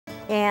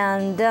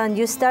And then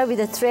you start with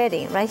the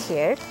threading right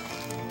here.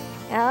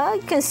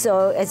 You can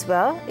sew as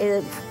well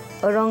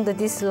along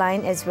this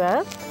line as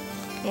well.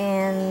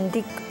 And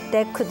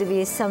that could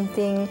be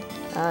something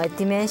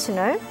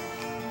dimensional,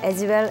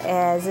 as well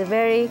as a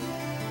very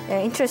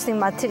interesting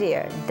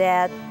material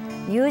that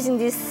using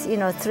this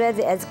thread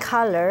as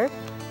color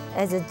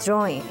as a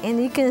drawing.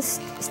 And you can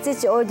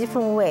stitch all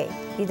different way.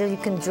 Either you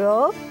can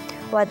draw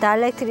or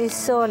directly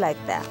sew like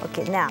that.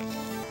 Okay, now.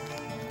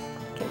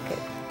 Okay.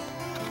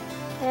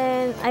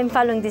 And I'm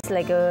following this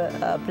like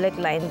a black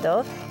line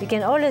though. You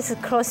can always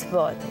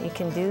crossboard. You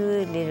can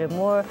do a little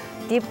more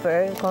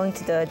deeper going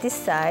to this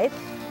side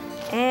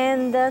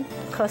and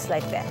cross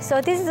like that.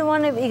 So this is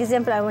one of the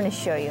example I want to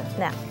show you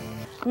now.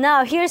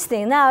 Now here's the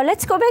thing. Now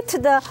let's go back to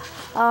the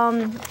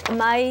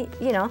my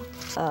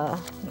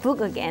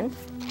book again.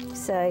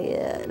 So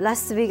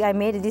last week I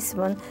made this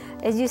one.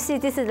 As you see,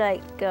 this is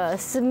like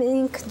some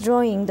ink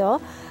drawing though,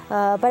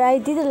 but I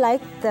didn't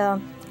like the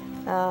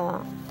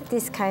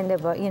this kind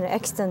of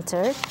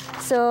extender.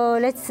 So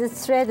let's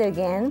thread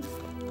again.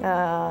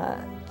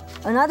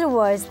 In other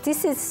words,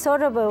 this is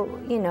sort of a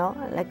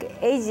like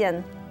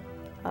Asian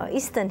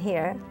Eastern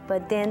here,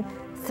 but then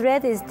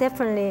thread is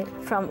definitely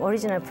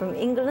original from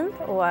England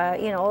or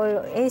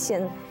all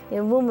Asian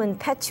woman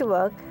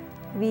patchwork.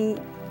 We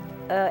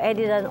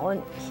added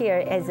on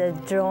here as a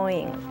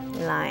drawing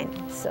line.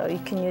 So you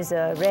can use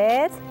a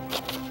red,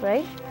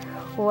 right,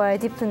 or a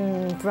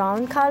different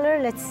brown color.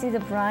 Let's see the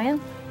brown.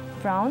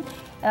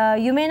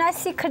 You may not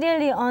see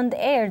clearly on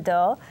the air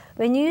though.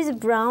 When you use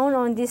brown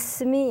on this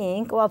sumi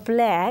ink or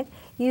black,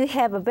 you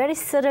have a very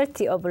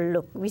subtlety of a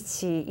look,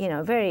 which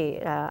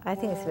very I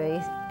think it's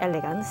very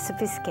elegant,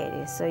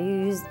 sophisticated. So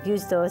you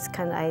use those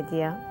kind of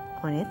idea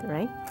on it,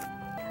 right?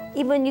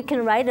 Even you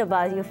can write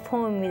about your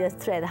poem with a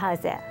thread.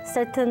 How's that?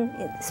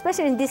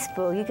 Especially in this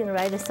book, you can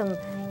write some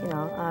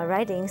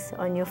writings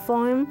on your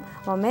poem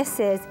or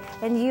message,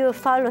 and you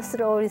follow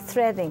through all the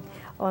threading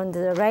on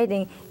the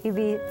writing. It'd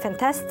be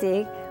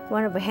fantastic.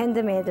 One of a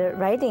handmade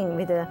writing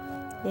with a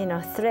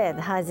thread.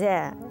 How's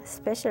that?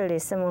 Especially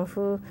someone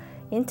who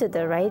into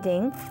the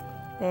writing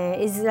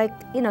is like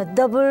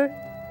double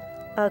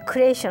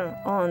creation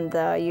on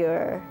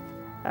your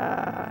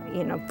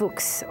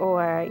books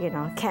or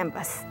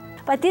canvas.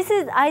 But this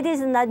idea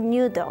is not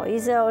new though.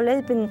 It's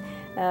already been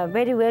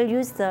very well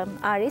used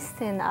artists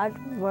and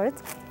artwork.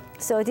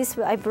 So this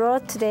I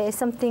brought today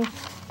something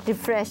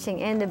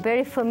refreshing and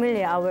very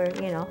familiar our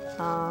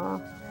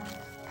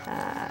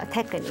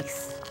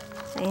techniques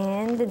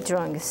and the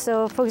drawings.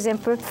 So for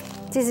example,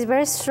 this is a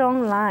very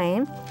strong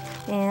line,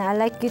 and I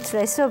like you to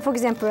try. So for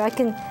example, I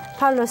can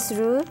follow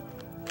through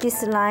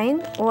this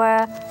line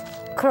or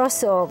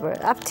cross over,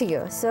 up to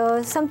you.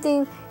 So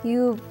something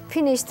you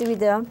finished with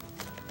the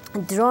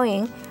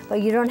drawing,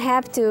 but you don't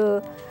have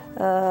to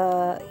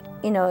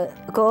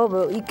go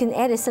over. You can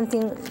add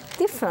something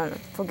different,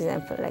 for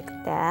example, like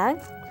that.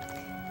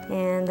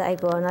 And I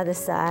go another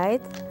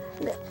side.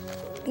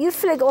 You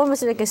feel like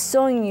almost like a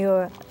sewing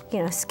your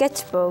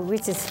sketchbook,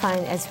 which is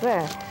fine as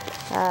well.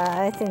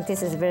 I think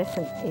this is very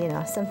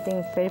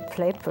something very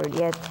playful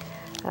yet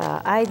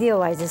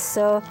idea-wise is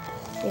so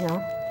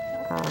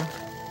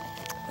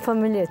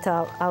familiar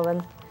to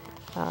our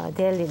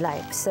daily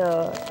life.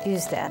 So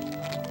use that.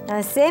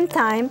 At the same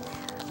time,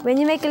 when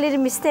you make a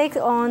little mistake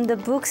on the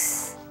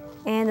books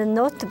and the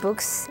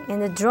notebooks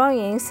and the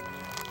drawings,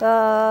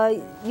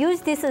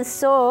 use this and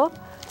sew.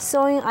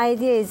 Sewing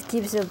ideas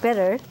gives you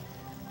better,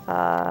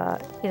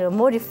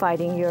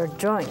 modifying your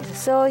drawings.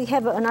 So you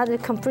have another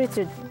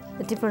completely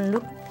different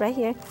look right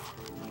here.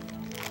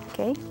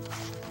 Okay,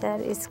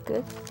 that is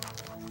good.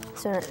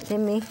 So let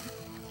me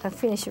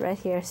finish right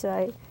here. So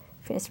I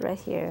finish right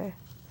here.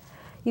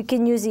 You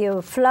can use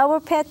your flower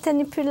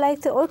pattern if you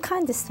like to, all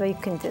kinds of stuff. You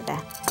can do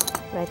that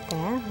right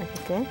there.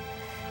 Okay, good.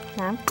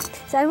 Now,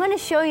 so I want to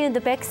show you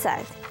the back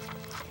side.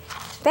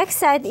 Back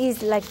side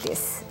is like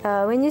this.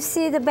 When you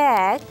see the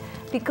back,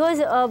 because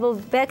of a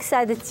back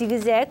side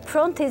zigzag,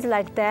 front is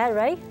like that,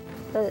 right?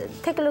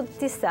 Take a look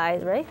this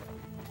side, right?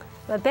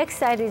 But back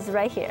side is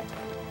right here.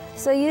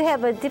 So you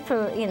have a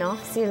different,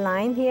 see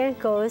line here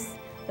goes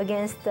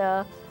against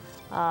the,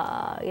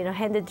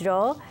 hand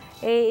draw.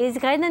 It's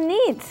kind of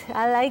neat.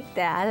 I like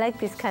that. I like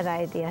this kind of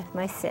idea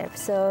myself.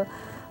 So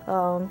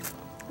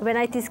when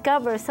I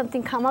discover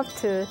something come up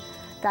to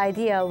the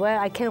idea, well,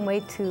 I can't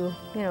wait to,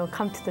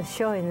 come to the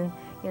show and,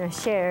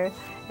 share.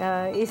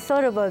 It's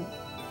sort of a,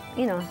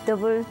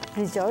 double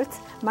result.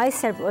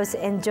 Myself also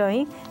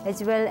enjoying,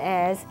 as well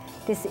as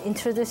this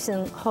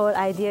introduction whole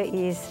idea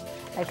is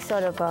like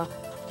sort of a,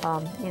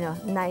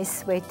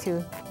 nice way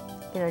to,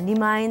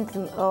 remind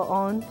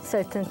on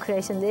certain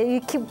creation.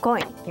 You keep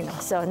going,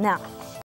 So now.